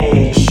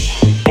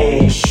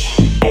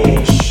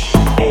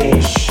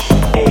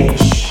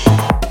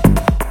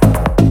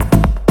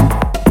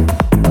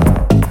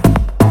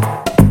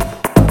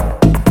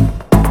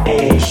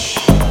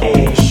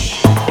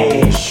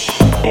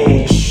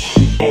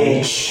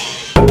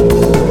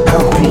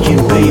I'm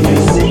peeking, baby.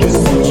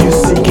 You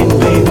seeking,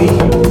 baby.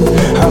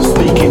 I'm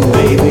speaking,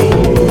 baby.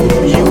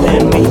 You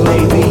and me,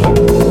 maybe.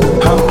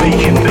 I'm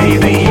peeking,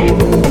 baby.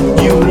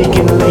 You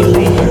leaking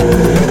lately.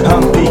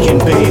 I'm peeking,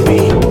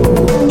 baby.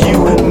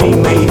 You and me,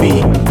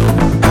 maybe.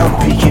 I'm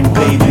peeking,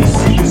 baby.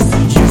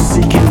 You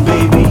seeking,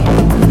 baby.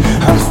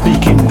 I'm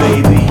speaking,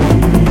 baby.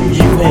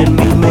 You and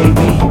me,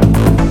 maybe.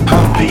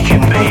 I'm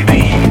peeking,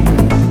 baby.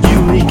 You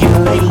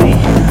leaking lately.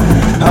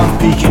 I'm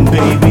peeking,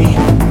 baby.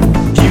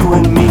 You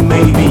and me,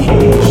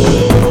 maybe.